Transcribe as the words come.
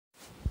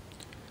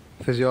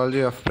Physiology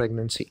of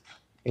Pregnancy.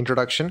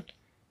 Introduction.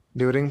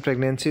 During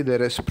pregnancy,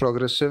 there is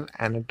progressive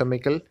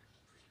anatomical,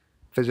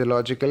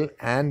 physiological,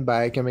 and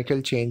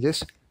biochemical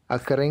changes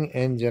occurring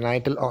in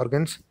genital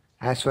organs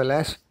as well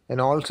as in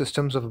all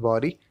systems of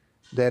body.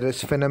 There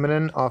is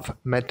phenomenon of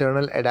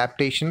maternal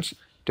adaptations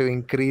to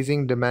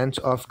increasing demands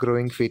of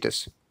growing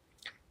fetus.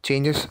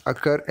 Changes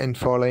occur in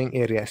following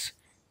areas: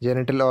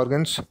 genital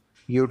organs,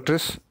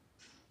 uterus,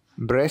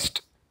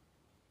 breast,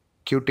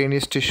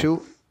 cutaneous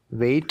tissue,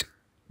 weight,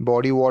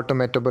 body water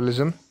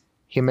metabolism,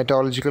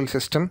 hematological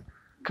system,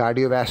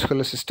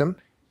 cardiovascular system,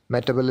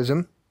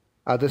 metabolism,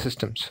 other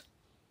systems.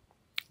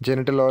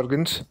 Genital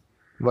organs,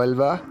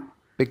 vulva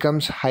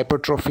becomes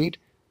hypertrophied,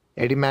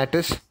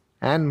 edematous,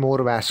 and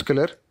more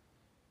vascular.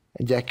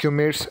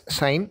 Jacquemet's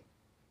sign,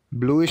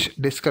 bluish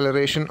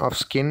discoloration of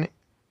skin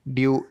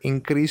due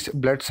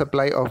increased blood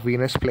supply of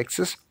venous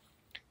plexus.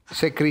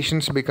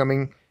 Secretions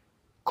becoming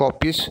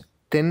copious,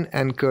 thin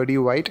and curdy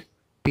white.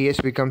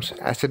 pH becomes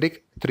acidic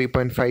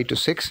 3.5 to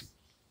 6.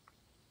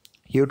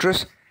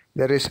 Uterus,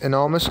 there is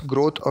enormous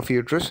growth of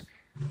uterus.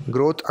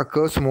 Growth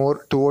occurs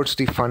more towards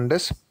the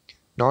fundus.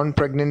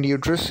 Non-pregnant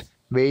uterus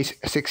weighs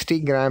 60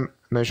 gram,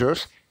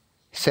 measures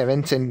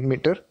 7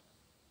 centimeter.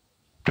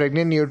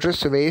 Pregnant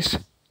uterus weighs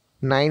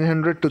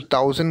 900 to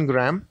 1000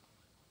 gram,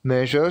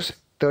 measures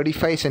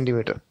 35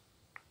 centimeter.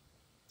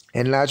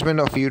 Enlargement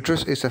of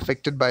uterus is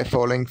affected by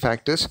following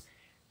factors: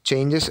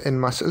 changes in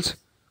muscles,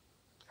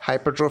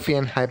 hypertrophy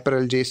and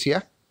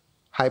hyperalgesia,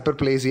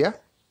 hyperplasia,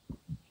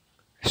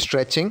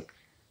 stretching,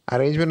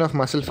 arrangement of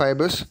muscle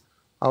fibers,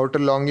 outer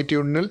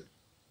longitudinal,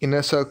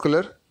 inner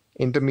circular,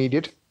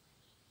 intermediate.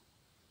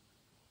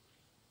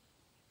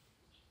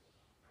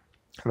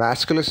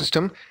 Vascular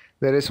system,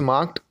 there is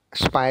marked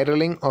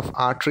spiraling of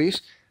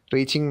arteries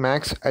reaching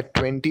max at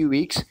 20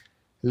 weeks,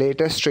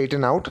 later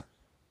straighten out.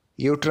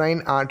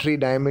 Uterine artery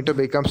diameter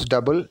becomes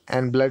double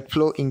and blood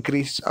flow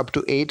increases up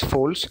to 8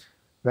 folds.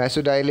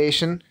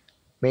 Vasodilation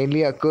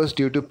mainly occurs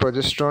due to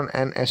progesterone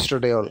and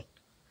estradiol.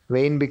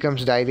 Vein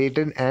becomes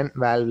dilated and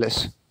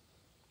valveless.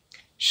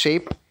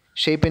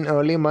 Shape in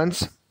early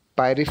months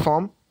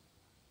pyriform,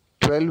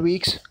 12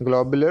 weeks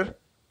globular,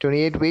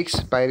 28 weeks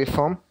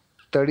pyriform,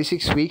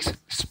 36 weeks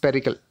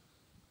spherical.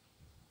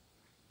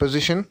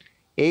 Position,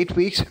 8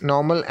 weeks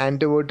normal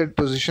anteverted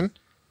position.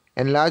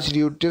 Enlarged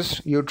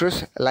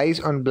uterus lies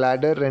on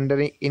bladder,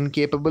 rendering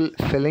incapable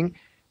filling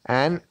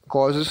and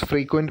causes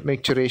frequent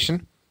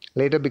micturition,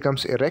 later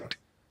becomes erect.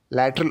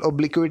 Lateral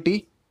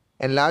obliquity,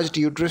 enlarged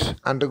uterus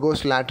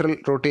undergoes lateral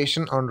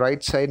rotation on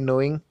right side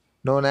known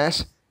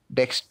as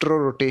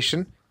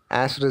dextrorotation.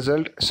 As a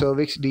result,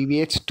 cervix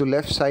deviates to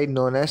left side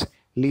known as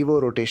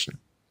levorotation.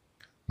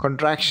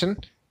 Contraction,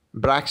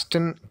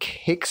 Braxton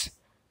Hicks.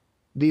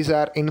 These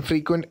are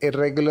infrequent,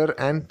 irregular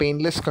and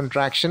painless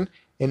contraction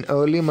in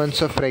early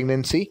months of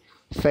pregnancy,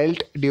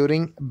 felt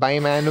during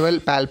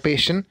bimanual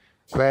palpation,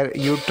 where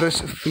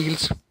uterus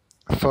feels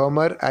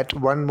firmer at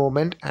one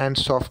moment and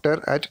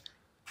softer at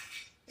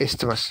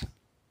isthmus.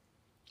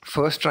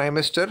 First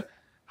trimester,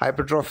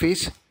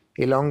 hypertrophies,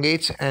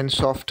 elongates and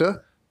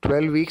softer.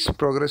 12 weeks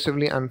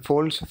progressively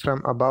unfolds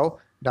from above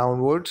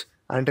downwards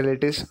until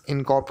it is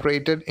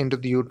incorporated into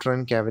the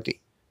uterine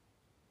cavity.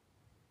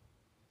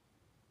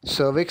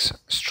 Cervix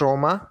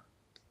stroma,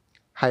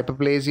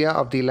 hyperplasia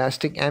of the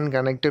elastic and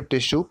connective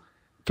tissue,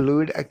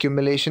 fluid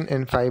accumulation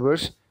in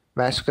fibers,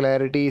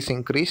 vascularity is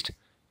increased.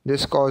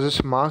 This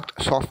causes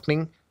marked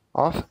softening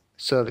of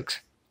cervix.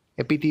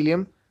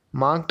 Epithelium,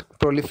 marked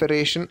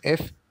proliferation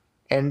if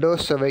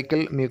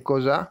endocervical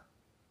mucosa.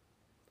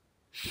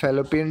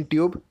 Fallopian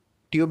tube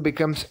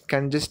becomes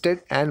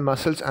congested and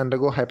muscles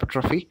undergo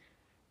hypertrophy.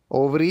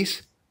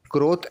 Ovaries,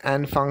 growth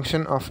and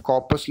function of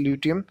corpus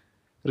luteum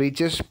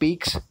reaches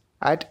peaks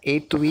at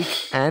 8th week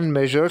and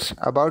measures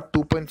about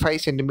 2.5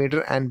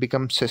 cm and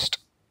becomes cyst.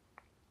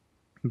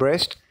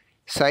 Breast,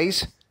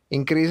 size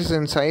increases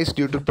in size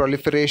due to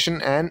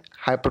proliferation and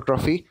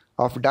hypertrophy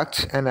of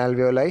ducts and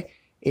alveoli,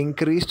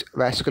 increased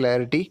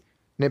vascularity.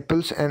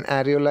 Nipples and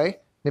areolae,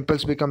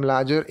 nipples become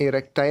larger,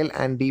 erectile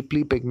and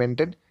deeply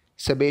pigmented.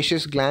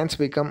 Sebaceous glands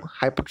become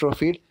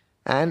hypertrophied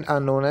and are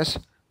known as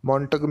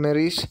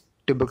Montgomery's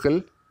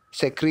tubercle.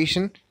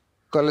 Secretion,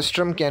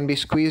 colostrum can be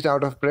squeezed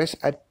out of breast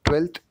at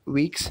 12th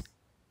weeks,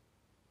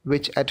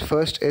 which at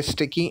first is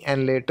sticky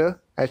and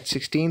later at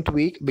 16th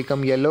week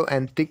become yellow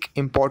and thick,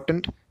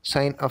 important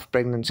sign of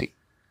pregnancy.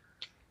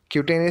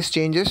 Cutaneous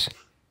changes,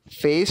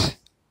 face,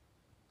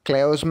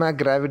 cliosma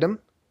gravidum,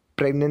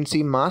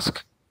 pregnancy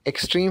mask,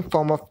 extreme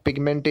form of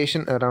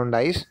pigmentation around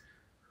eyes.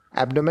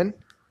 Abdomen,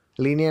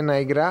 linea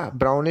nigra,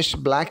 brownish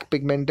black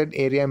pigmented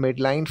area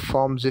midline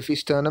from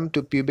xiphisternum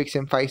to pubic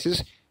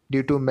symphysis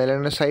due to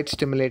melanocyte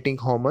stimulating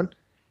hormone.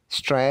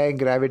 Striae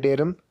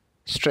gravidarum,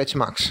 stretch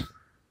marks.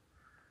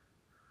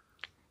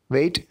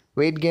 Weight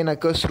gain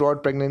occurs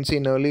throughout pregnancy.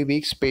 In early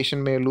weeks,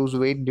 patient may lose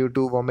weight due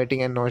to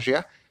vomiting and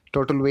nausea.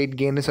 Total weight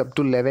gain is up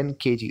to 11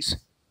 kgs.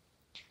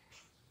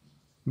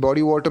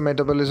 Body water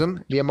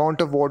metabolism, the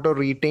amount of water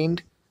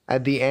retained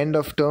at the end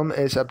of term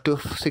is up to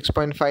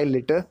 6.5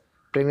 liter.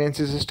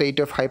 Pregnancy is a state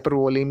of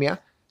hypervolemia.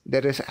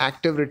 There is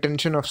active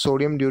retention of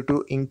sodium due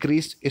to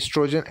increased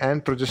estrogen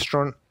and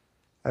progesterone,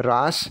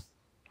 RAS,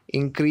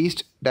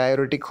 increased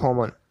diuretic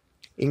hormone,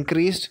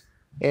 increased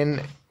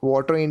in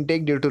water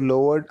intake due to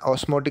lowered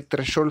osmotic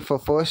threshold for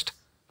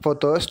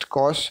thirst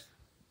cause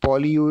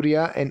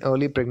polyuria in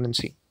early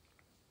pregnancy.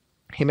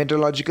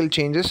 Hematological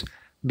changes.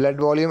 Blood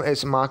volume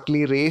is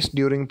markedly raised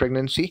during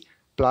pregnancy.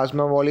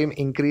 Plasma volume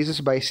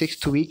increases by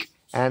 6th week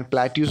and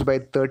plateaus by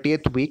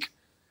 30th week.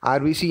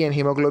 RBC and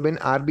hemoglobin.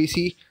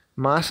 RBC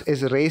mass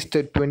is raised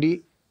to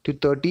 20 to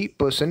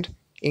 30%.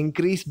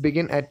 Increase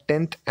begin at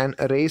 10th and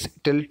raise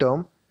till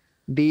term.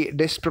 The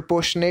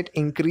disproportionate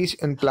increase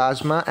in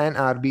plasma and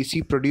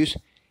RBC produce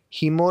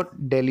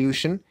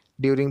hemodilution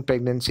during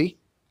pregnancy.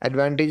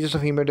 Advantages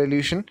of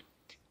hemodilution.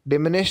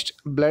 Diminished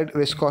blood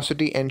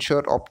viscosity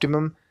ensure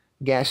optimum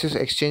gaseous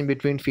exchange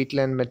between fetal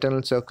and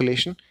maternal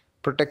circulation.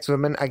 Protects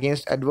women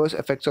against adverse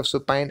effects of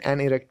supine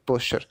and erect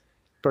posture.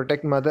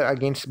 Protect mother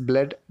against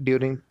blood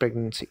during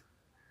pregnancy.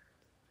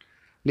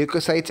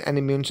 Leukocytes and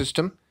immune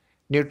system.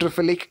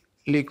 Neutrophilic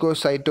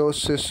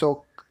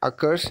leukocytosis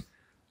occurs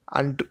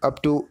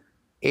up to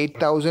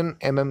 8,000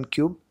 mm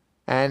cube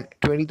and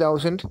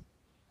 20,000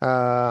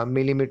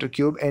 millimeter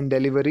cube in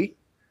delivery.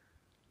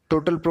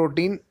 Total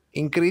protein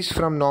increase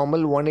from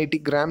normal 180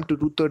 gram to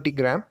 230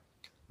 gram.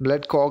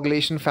 Blood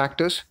coagulation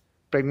factors.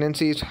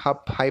 Pregnancy is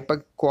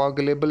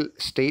hypercoagulable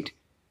state.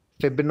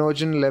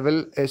 Fibrinogen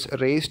level is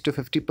raised to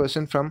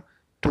 50% from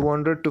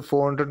 200 to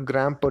 400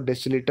 gram per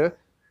deciliter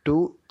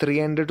to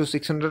 300 to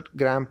 600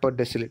 gram per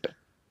deciliter.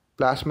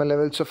 Plasma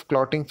levels of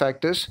clotting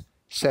factors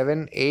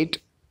 7, 8,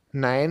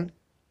 9,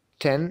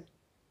 10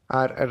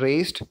 are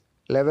raised.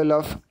 Level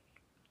of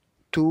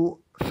 2,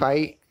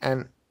 5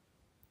 and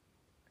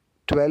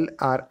 12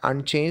 are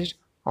unchanged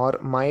or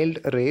mild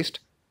raised.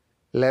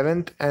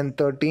 11th and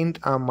 13th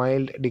are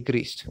mild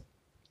decreased.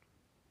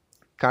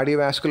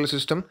 Cardiovascular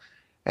system.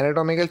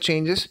 Anatomical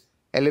changes.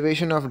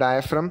 Elevation of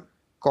diaphragm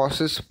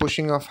causes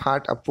pushing of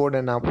heart upward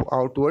and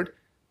outward.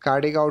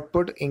 Cardiac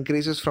output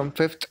increases from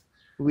 5th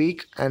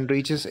week and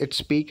reaches its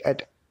peak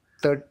at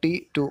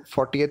 30 to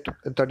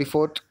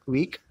 34th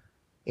week.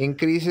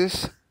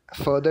 Increases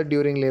further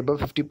during labor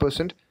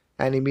 50%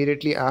 and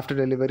immediately after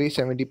delivery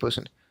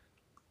 70%.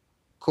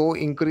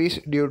 Co-increase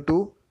due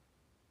to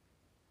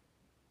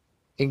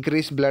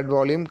increased blood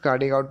volume.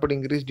 Cardiac output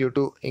increase due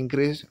to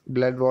increased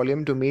blood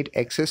volume to meet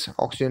excess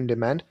oxygen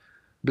demand.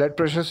 Blood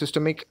pressure.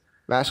 Systemic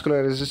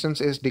vascular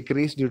resistance is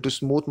decreased due to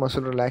smooth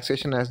muscle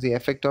relaxation as the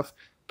effect of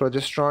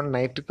progesterone,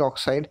 nitric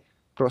oxide,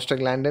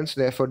 prostaglandins,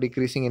 therefore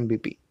decreasing in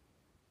BP.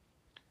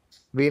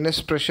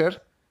 Venous pressure.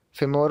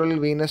 Femoral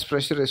venous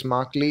pressure is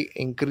markedly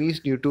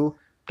increased due to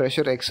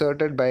pressure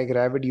exerted by a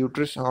gravid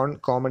uterus on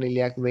common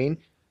iliac vein,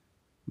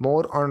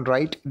 more on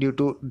right due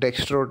to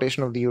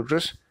dextrorotation of the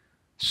uterus.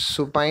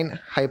 Supine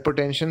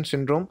hypertension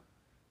syndrome.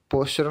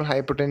 Postural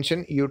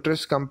hypertension.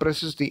 Uterus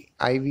compresses the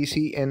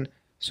IVC in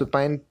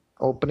supine,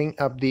 opening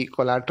up the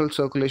collateral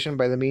circulation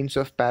by the means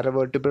of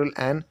paravertebral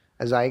and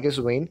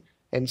azygous vein.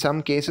 In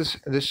some cases,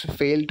 this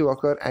failed to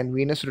occur and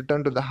venous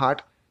return to the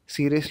heart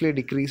seriously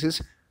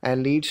decreases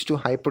and leads to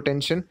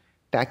hypotension,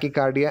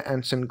 tachycardia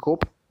and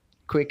syncope,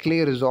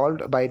 quickly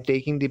resolved by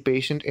taking the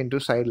patient into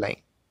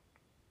sideline.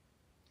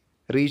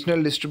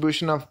 Regional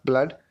distribution of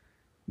blood.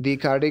 The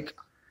cardiac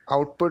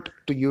output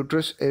to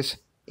uterus is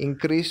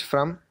increased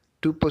from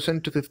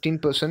 2% to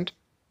 15%.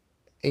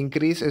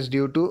 Increase is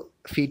due to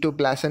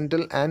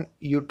fetoplacental and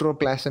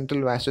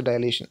uteroplacental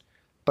vasodilation.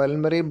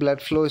 Pulmonary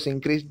blood flow is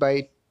increased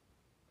by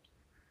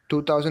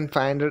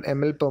 2500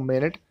 ml per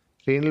minute.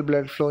 Renal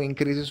blood flow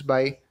increases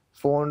by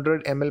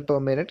 400 ml per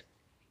minute.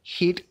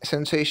 Heat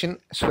sensation,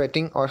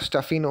 sweating or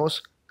stuffy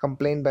nose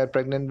complained by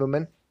pregnant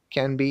women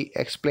can be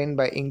explained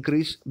by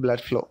increased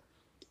blood flow.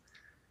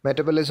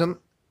 Metabolism.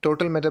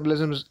 Total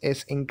metabolism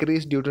is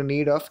increased due to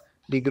need of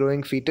the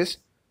growing fetus.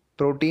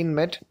 Protein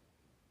met.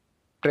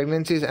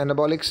 Pregnancy is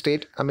anabolic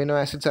state. Amino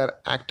acids are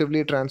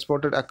actively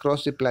transported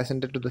across the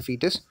placenta to the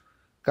fetus.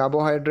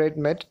 Carbohydrate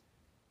met.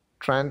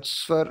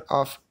 Transfer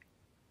of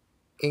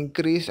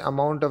increased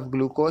amount of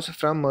glucose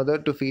from mother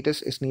to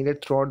fetus is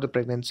needed throughout the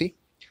pregnancy.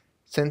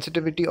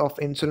 Sensitivity of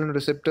insulin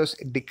receptors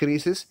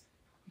decreases,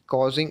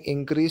 causing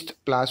increased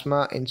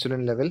plasma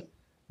insulin level.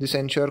 This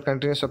ensures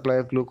continuous supply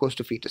of glucose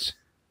to fetus.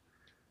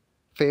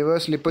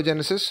 Favors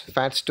lipogenesis,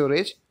 fat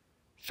storage.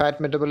 Fat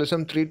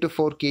metabolism. 3 to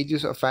 4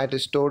 kg of fat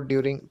is stored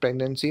during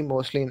pregnancy,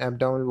 mostly in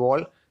abdominal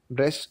wall,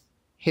 breasts,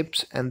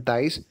 hips and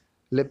thighs.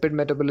 Lipid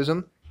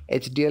metabolism.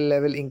 HDL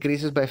level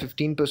increases by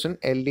 15%.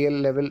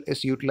 LDL level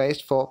is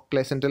utilized for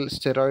placental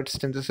steroid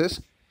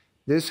synthesis.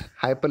 This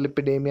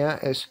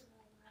hyperlipidemia is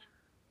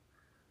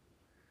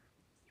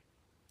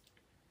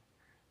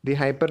The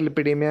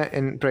hyperlipidemia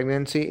in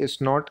pregnancy is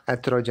not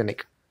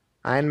atherogenic.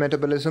 Iron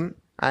metabolism.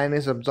 Iron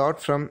is absorbed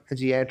from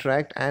GI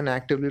tract and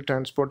actively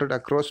transported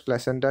across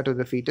placenta to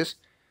the fetus.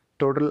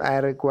 Total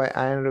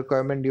iron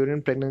requirement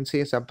during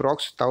pregnancy is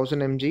approx 1000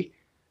 mg.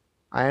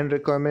 Iron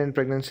requirement in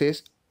pregnancy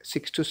is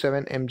 6 to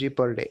 7 mg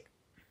per day.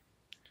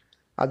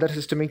 Other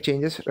systemic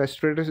changes.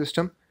 Respiratory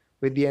system.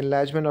 With the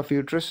enlargement of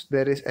uterus,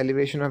 there is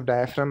elevation of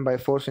diaphragm by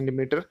 4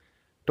 cm.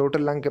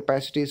 Total lung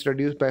capacity is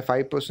reduced by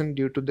 5%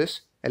 due to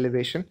this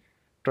elevation.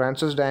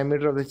 Transverse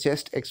diameter of the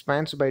chest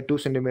expands by 2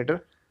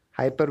 cm.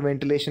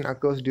 Hyperventilation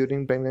occurs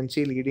during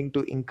pregnancy, leading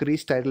to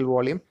increased tidal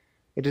volume.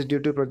 It is due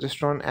to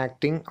progesterone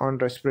acting on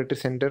respiratory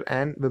center,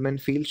 and women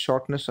feel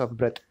shortness of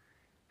breath.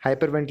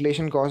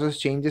 Hyperventilation causes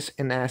changes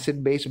in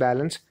acid-base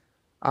balance.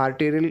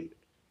 Arterial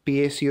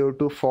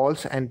PaCO2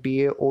 falls and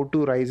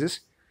PaO2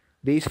 rises.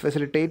 These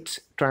facilitates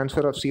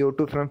transfer of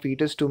CO2 from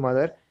fetus to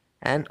mother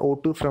and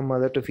O2 from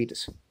mother to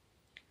fetus.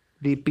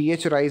 The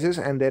pH rises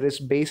and there is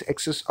base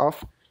excess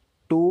of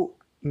 2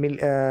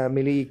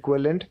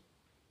 milliequivalent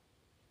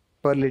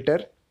per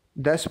liter.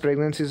 Thus,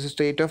 pregnancy is a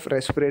state of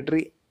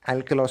respiratory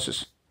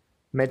alkalosis.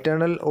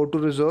 Maternal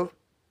O2 reserve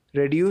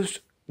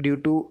reduced due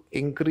to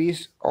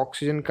increased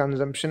oxygen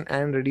consumption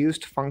and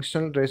reduced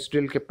functional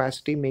residual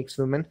capacity makes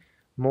women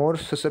more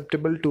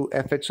susceptible to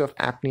effects of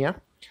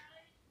apnea.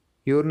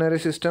 Urinary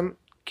system,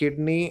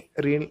 kidney,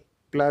 renal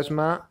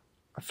plasma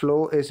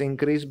flow is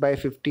increased by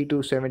 50 to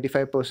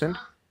 75%.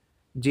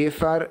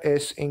 GFR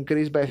is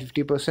increased by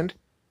 50%.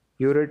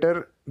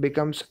 Ureter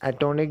becomes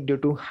atonic due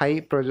to high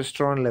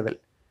progesterone level.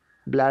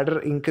 Bladder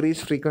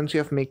increased frequency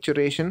of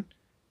micturition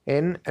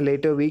in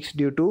later weeks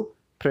due to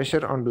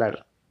pressure on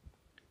bladder.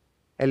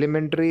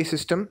 Alimentary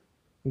system,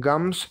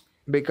 gums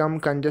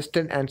become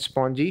congested and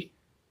spongy.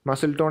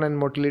 Muscle tone and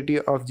motility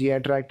of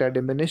GI tract are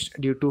diminished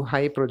due to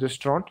high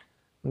progesterone.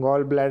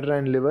 Gallbladder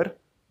and liver,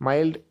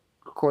 mild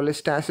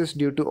cholestasis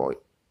due to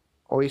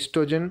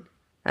oestrogen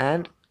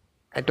and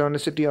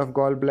atonicity of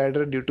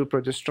gallbladder due to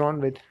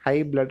progesterone with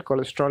high blood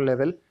cholesterol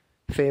level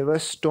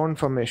favors stone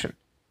formation.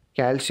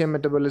 Calcium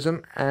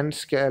metabolism and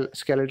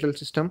skeletal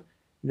system,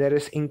 there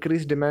is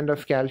increased demand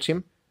of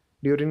calcium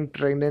during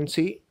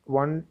pregnancy,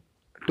 1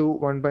 to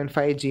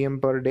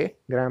 1.5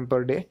 gram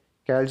per day.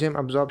 Calcium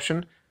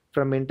absorption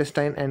from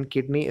intestine and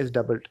kidney is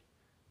doubled.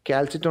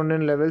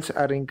 Calcitonin levels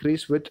are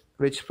increased,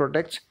 which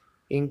protects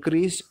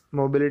increased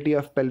mobility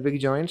of pelvic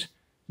joints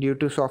due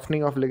to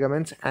softening of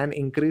ligaments, and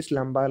increased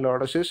lumbar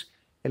lordosis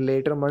in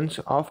later months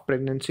of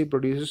pregnancy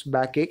produces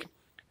backache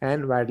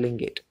and waddling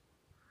gait.